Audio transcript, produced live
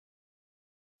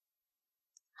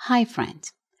Hi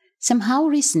friends! Somehow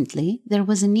recently there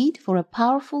was a need for a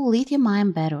powerful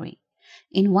lithium-ion battery.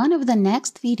 In one of the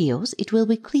next videos it will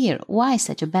be clear why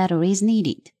such a battery is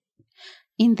needed.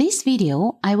 In this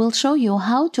video I will show you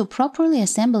how to properly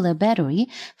assemble a battery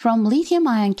from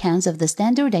lithium-ion cans of the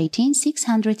standard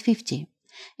 18650.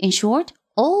 In short,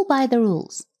 all by the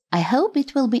rules. I hope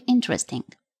it will be interesting.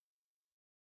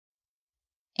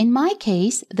 In my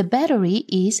case, the battery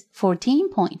is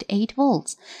 14.8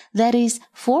 volts, that is,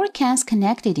 4 cans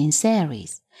connected in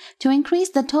series. To increase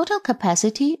the total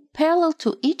capacity, parallel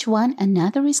to each one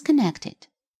another is connected.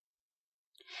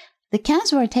 The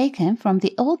cans were taken from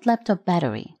the old laptop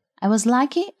battery. I was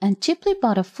lucky and cheaply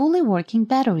bought a fully working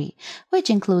battery, which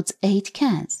includes 8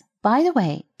 cans. By the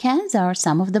way, cans are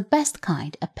some of the best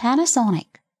kind, a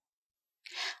Panasonic.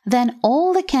 Then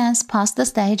all the cans passed the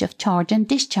stage of charge and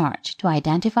discharge to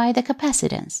identify the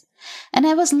capacitance. And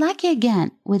I was lucky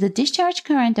again. With a discharge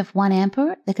current of 1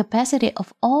 ampere, the capacity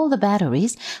of all the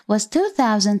batteries was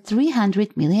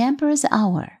 2300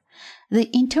 mAh. The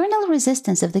internal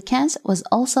resistance of the cans was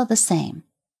also the same.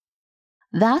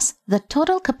 Thus, the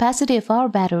total capacity of our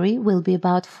battery will be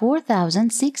about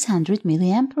 4600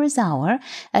 mAh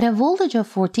at a voltage of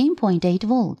 14.8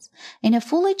 volts. In a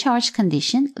fully charged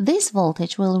condition, this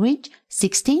voltage will reach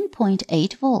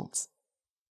 16.8 volts.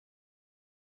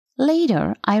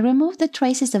 Later, I removed the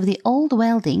traces of the old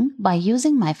welding by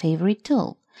using my favorite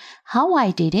tool. How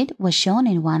I did it was shown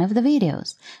in one of the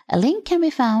videos. A link can be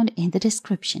found in the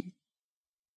description.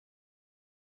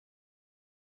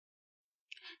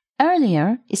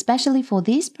 Earlier, especially for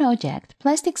this project,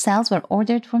 plastic cells were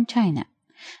ordered from China.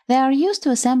 They are used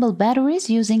to assemble batteries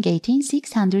using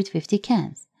 18650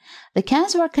 cans. The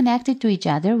cans were connected to each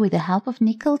other with the help of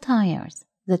nickel tires.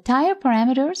 The tire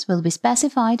parameters will be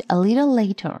specified a little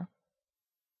later.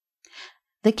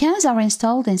 The cans are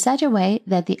installed in such a way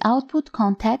that the output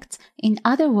contacts, in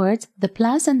other words, the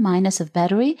plus and minus of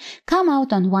battery, come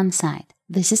out on one side.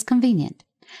 This is convenient.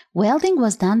 Welding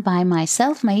was done by my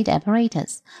self-made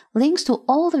apparatus. Links to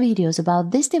all the videos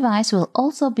about this device will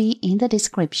also be in the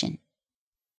description.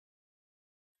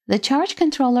 The charge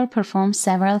controller performs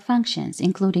several functions,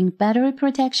 including battery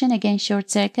protection against short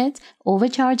circuits,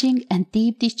 overcharging, and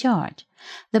deep discharge.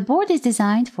 The board is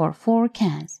designed for 4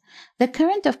 cans. The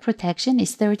current of protection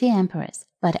is 30 amperes,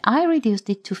 but I reduced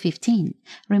it to 15,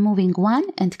 removing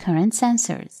one and current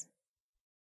sensors.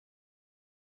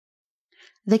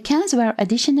 The cans were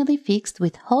additionally fixed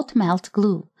with hot melt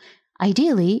glue.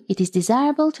 Ideally, it is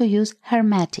desirable to use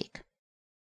hermetic.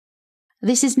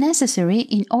 This is necessary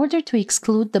in order to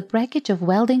exclude the breakage of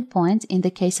welding points in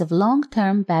the case of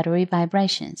long-term battery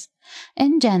vibrations.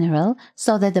 In general,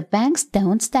 so that the banks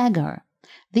don't stagger.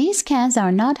 These cans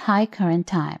are not high current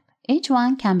type. Each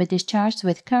one can be discharged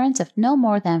with currents of no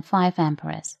more than 5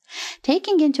 amperes.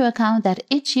 Taking into account that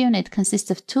each unit consists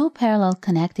of 2 parallel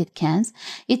connected cans,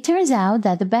 it turns out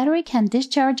that the battery can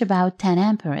discharge about 10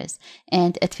 amperes,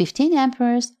 and at 15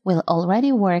 amperes will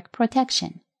already work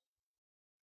protection.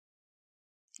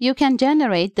 You can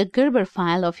generate the Gerber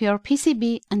file of your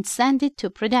PCB and send it to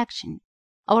production.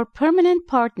 Our permanent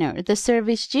partner, the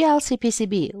service GLC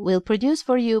PCB, will produce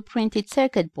for you printed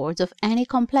circuit boards of any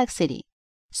complexity.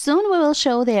 Soon we will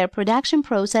show their production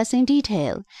process in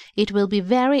detail. It will be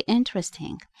very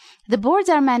interesting. The boards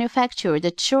are manufactured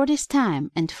at shortest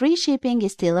time and free shipping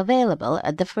is still available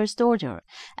at the first order.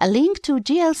 A link to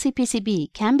GLC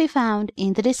PCB can be found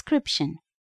in the description.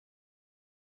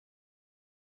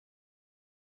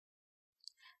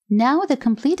 Now the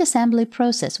complete assembly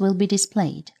process will be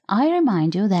displayed. I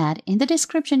remind you that in the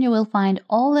description you will find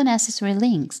all the necessary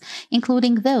links,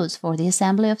 including those for the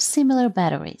assembly of similar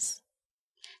batteries.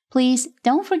 Please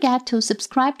don't forget to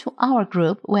subscribe to our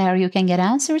group where you can get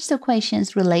answers to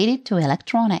questions related to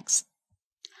electronics.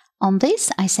 On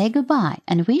this, I say goodbye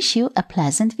and wish you a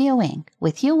pleasant viewing.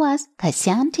 With you was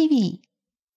Kasyan TV.